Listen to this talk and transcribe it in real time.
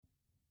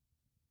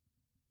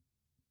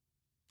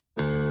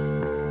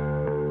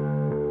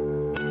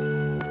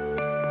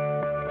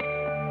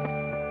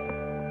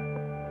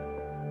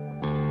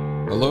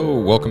Hello,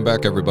 welcome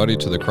back everybody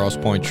to the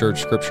Crosspoint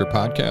Church Scripture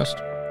Podcast.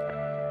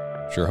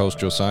 It's your host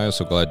Josiah,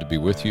 so glad to be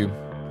with you.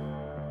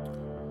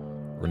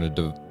 We're going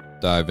to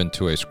dive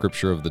into a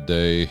scripture of the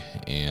day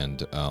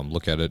and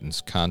look at it in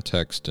its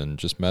context and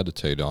just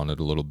meditate on it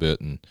a little bit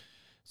and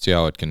see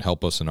how it can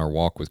help us in our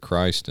walk with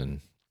Christ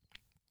and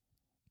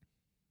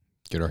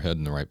get our head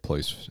in the right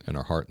place and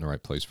our heart in the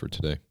right place for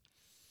today.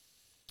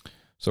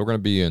 So we're going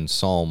to be in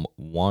Psalm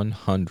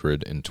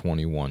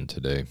 121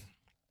 today.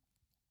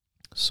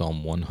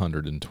 Psalm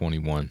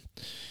 121.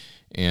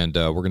 And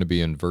we're going to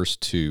be in verse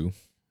 2.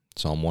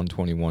 Psalm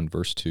 121,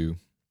 verse 2.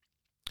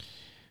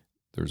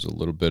 There's a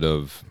little bit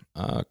of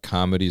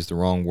comedy is the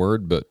wrong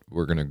word, but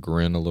we're going to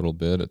grin a little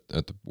bit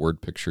at the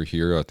word picture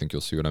here. I think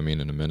you'll see what I mean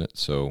in a minute.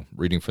 So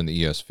reading from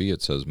the ESV,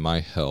 it says, "My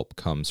help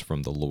comes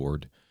from the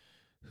Lord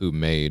who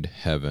made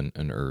heaven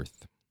and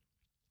earth."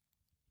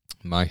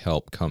 My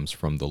help comes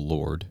from the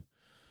Lord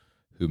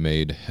who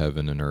made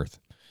heaven and earth.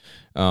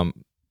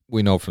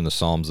 We know from the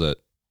Psalms that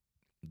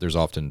there's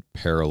often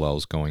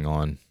parallels going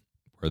on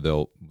where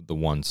the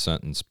one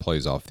sentence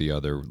plays off the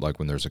other, like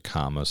when there's a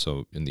comma.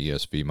 So in the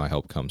ESV, my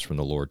help comes from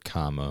the Lord,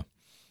 comma,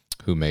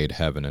 who made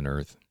heaven and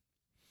earth.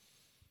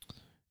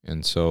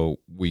 And so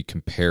we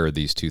compare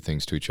these two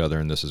things to each other,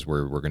 and this is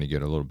where we're going to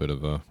get a little bit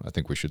of I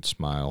think we should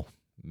smile,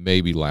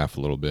 maybe laugh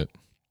a little bit.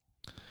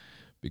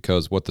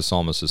 Because what the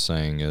psalmist is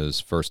saying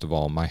is, first of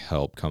all, my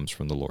help comes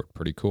from the Lord.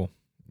 Pretty cool.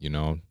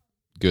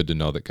 Good to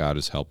know that God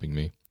is helping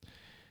me.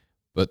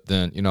 But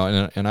then,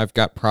 and I've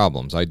got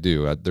problems. I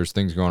do. There's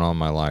things going on in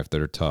my life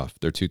that are tough.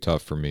 They're too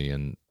tough for me.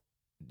 And,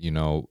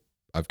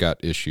 I've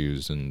got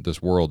issues and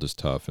this world is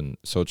tough. And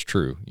so it's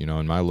true.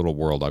 In my little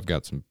world, I've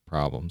got some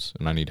problems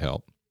and I need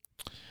help.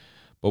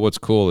 But what's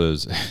cool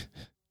is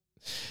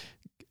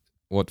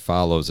what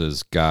follows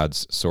is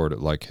God's sort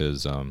of like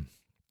his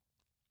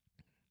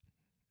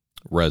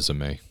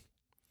resume.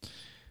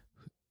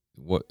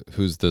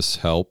 Who's this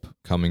help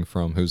coming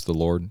from? Who's the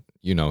Lord?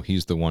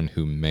 He's the one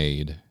who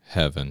made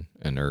heaven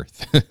and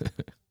earth.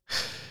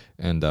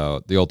 And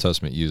the Old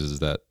Testament uses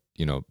that,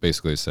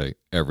 basically to say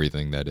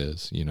everything that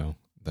is,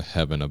 the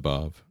heaven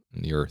above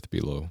and the earth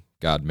below.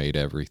 God made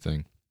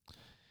everything.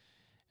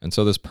 And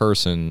so this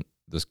person,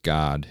 this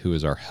God who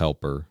is our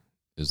helper,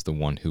 is the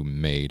one who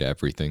made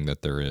everything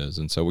that there is.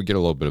 And so we get a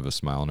little bit of a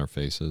smile on our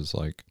faces,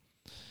 like,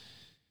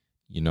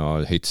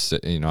 I hate to say,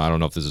 I don't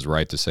know if this is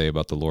right to say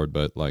about the Lord,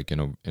 but like in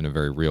a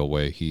very real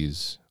way,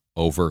 he's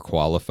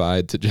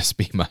overqualified to just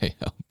be my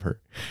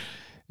helper.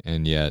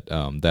 And yet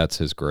that's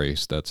his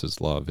grace, that's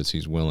his love, is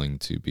he's willing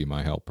to be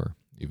my helper,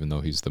 even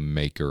though he's the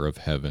maker of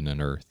heaven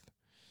and earth.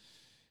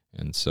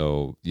 And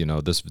so,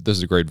 this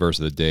is a great verse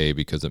of the day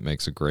because it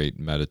makes a great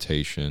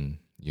meditation.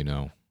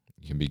 You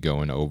can be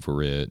going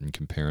over it and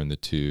comparing the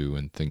two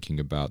and thinking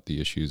about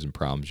the issues and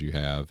problems you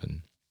have,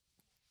 and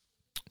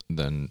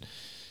then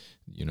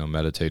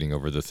meditating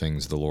over the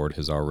things the Lord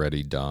has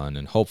already done.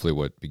 And hopefully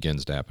what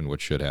begins to happen,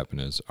 what should happen,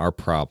 is our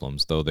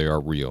problems, though they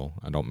are real,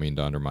 I don't mean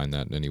to undermine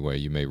that in any way.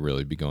 You may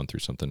really be going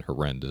through something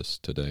horrendous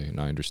today, and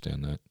I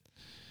understand that.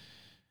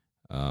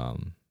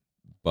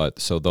 But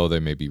so though they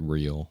may be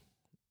real,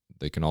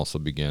 they can also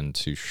begin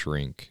to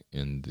shrink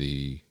in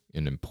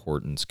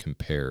importance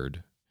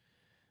compared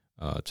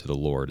to the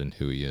Lord and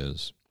who he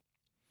is.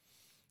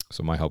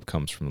 So my help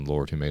comes from the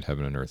Lord who made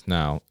heaven and earth.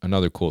 Now,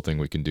 another cool thing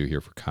we can do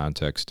here for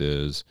context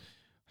is,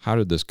 how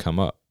did this come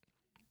up?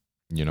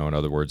 In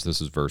other words,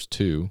 this is verse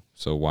 2.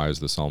 So why is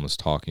the psalmist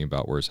talking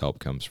about where his help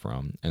comes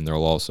from? And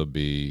there'll also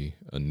be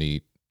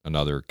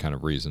another kind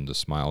of reason to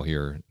smile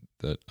here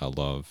that I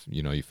love.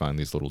 You find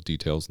these little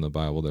details in the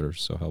Bible that are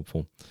so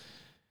helpful.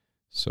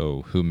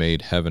 So who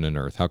made heaven and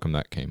earth? How come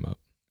that came up?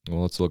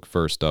 Well, let's look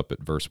first up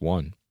at verse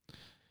 1.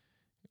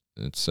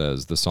 It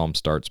says, the psalm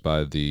starts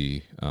by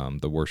the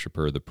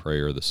worshiper, the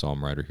prayer, the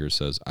psalm writer here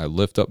says, "I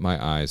lift up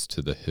my eyes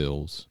to the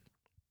hills.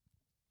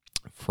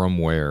 From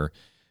where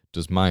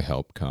does my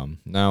help come?"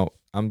 Now,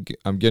 I'm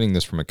getting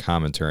this from a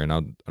commentary, and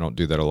I don't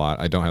do that a lot.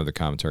 I don't have the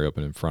commentary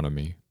open in front of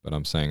me, but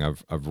I'm saying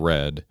I've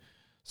read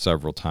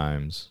several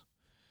times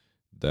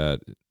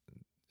that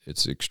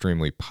it's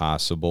extremely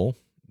possible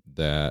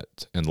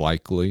that, and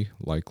likely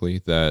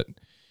that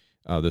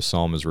the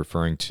psalm is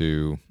referring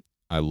to,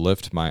 "I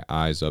lift my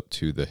eyes up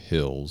to the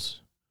hills."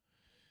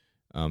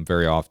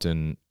 Very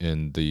often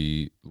in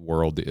the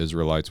world the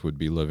Israelites would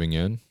be living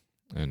in,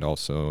 and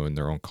also in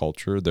their own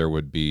culture, there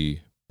would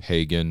be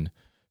pagan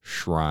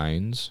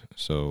shrines,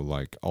 so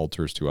like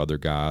altars to other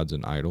gods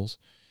and idols,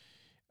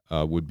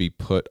 would be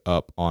put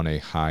up on a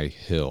high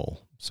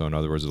hill. So in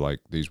other words,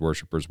 like these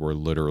worshipers were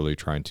literally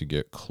trying to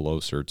get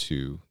closer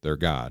to their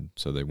God,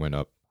 so they went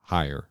up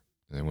higher,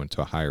 they went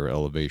to a higher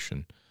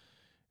elevation,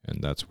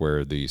 and that's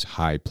where these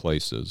high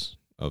places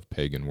of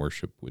pagan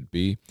worship would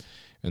be.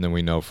 And then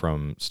we know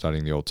from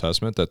studying the Old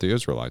Testament that the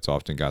Israelites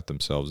often got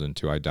themselves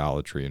into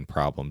idolatry and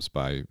problems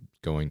by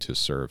going to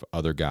serve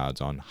other gods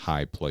on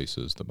high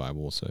places, the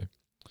Bible will say.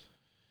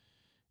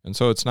 And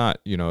so it's not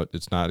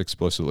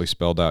explicitly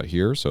spelled out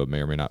here, so it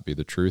may or may not be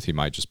the truth. He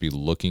might just be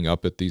looking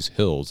up at these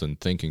hills and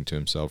thinking to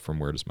himself, from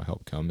where does my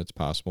help come? It's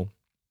possible.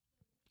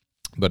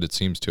 But it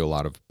seems to a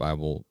lot of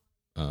Bible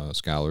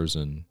scholars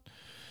and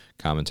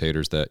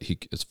commentators that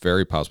it's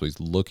very possible he's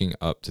looking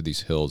up to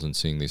these hills and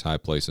seeing these high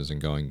places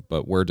and going,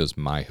 but where does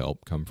my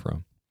help come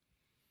from?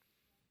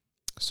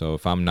 So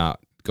if I'm not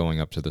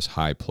going up to this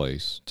high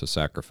place to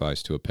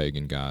sacrifice to a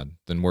pagan god,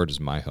 then where does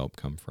my help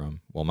come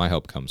from? Well, my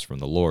help comes from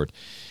the Lord.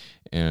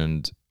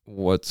 And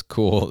what's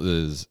cool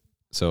is,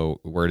 so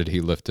where did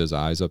he lift his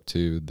eyes up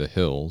to? The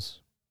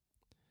hills.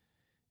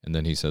 And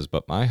then he says,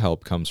 but my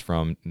help comes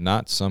from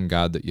not some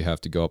God that you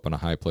have to go up on a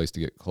high place to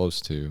get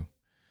close to,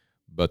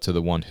 but to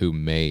the one who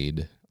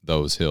made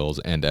those hills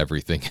and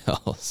everything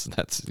else.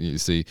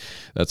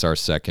 That's our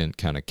second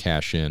kind of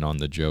cash in on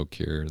the joke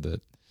here,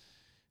 that,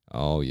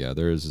 oh yeah,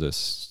 there's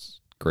this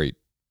great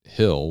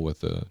hill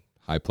with a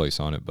high place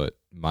on it, but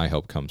my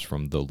help comes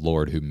from the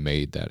Lord who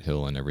made that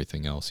hill and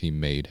everything else. He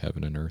made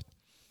heaven and earth.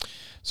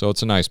 So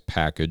it's a nice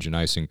package, a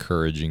nice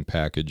encouraging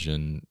package,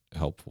 and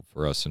helpful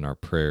for us in our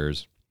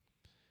prayers.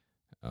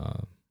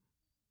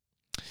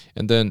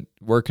 And then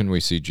where can we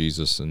see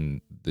Jesus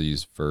in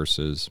these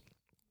verses?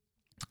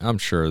 I'm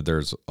sure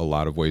there's a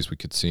lot of ways we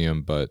could see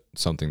him, but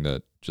something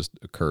that just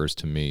occurs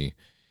to me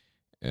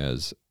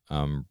as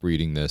I'm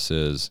reading this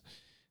is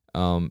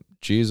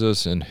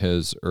Jesus in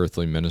his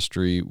earthly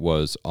ministry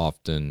was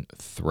often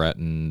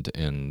threatened,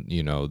 and,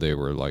 they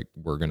were like,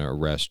 we're going to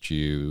arrest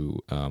you.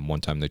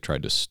 One time they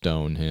tried to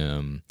stone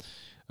him.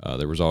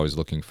 There was always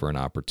looking for an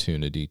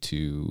opportunity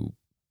to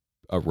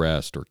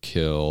arrest or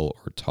kill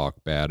or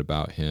talk bad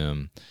about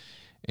him.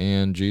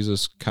 And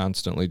Jesus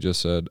constantly just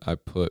said, I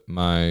put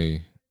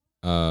my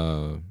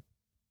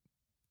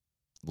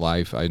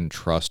life, I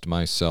entrust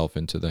myself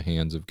into the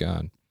hands of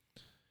God.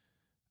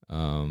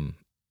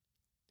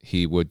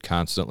 He would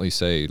constantly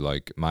say,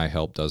 like, my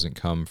help doesn't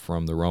come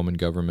from the Roman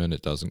government.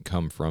 It doesn't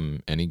come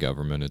from any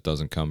government. It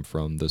doesn't come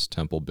from this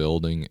temple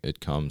building. It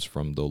comes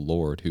from the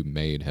Lord who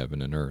made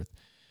heaven and earth.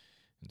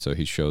 And so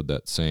he showed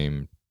that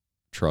same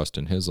trust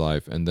in his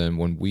life. And then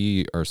when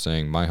we are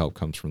saying my help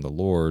comes from the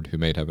Lord who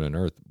made heaven and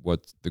earth,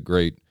 what's the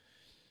great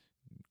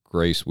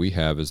grace we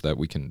have is that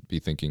we can be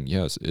thinking,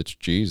 yes, it's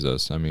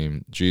Jesus. I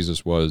mean,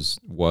 Jesus was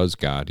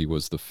God. He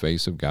was the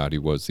face of God. He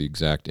was the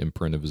exact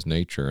imprint of his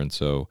nature. And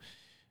so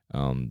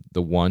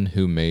the one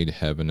who made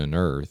heaven and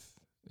earth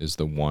is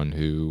the one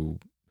who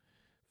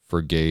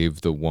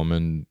forgave the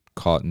woman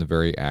caught in the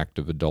very act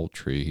of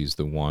adultery. He's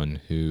the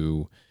one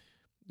who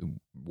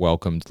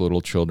welcomed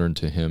little children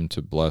to him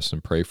to bless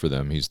and pray for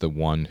them. He's the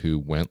one who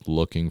went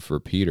looking for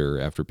Peter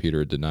after Peter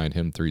had denied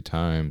him 3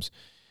 times.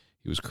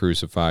 He was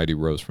crucified, he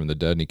rose from the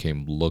dead, and he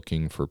came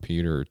looking for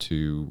Peter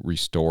to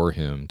restore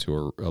him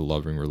to a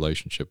loving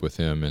relationship with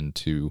him and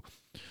to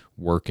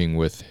working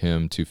with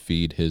him to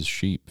feed his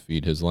sheep,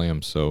 feed his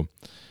lambs. So,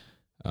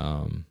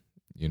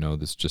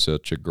 this is just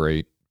such a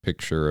great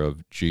picture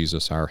of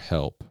Jesus, our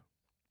help,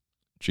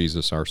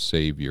 Jesus, our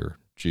Savior,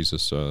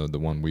 Jesus, the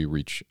one we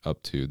reach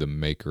up to, the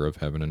maker of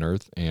heaven and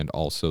earth, and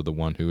also the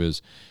one who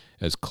is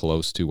as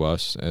close to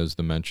us as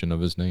the mention of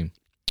his name.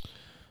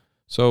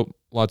 So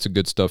lots of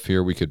good stuff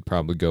here. We could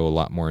probably go a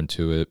lot more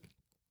into it.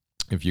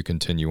 If you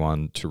continue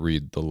on to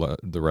read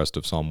the rest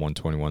of Psalm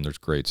 121, there's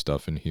great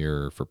stuff in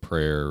here for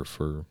prayer,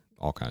 for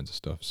all kinds of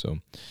stuff. So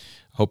I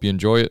hope you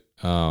enjoy it.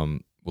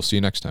 We'll see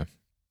you next time.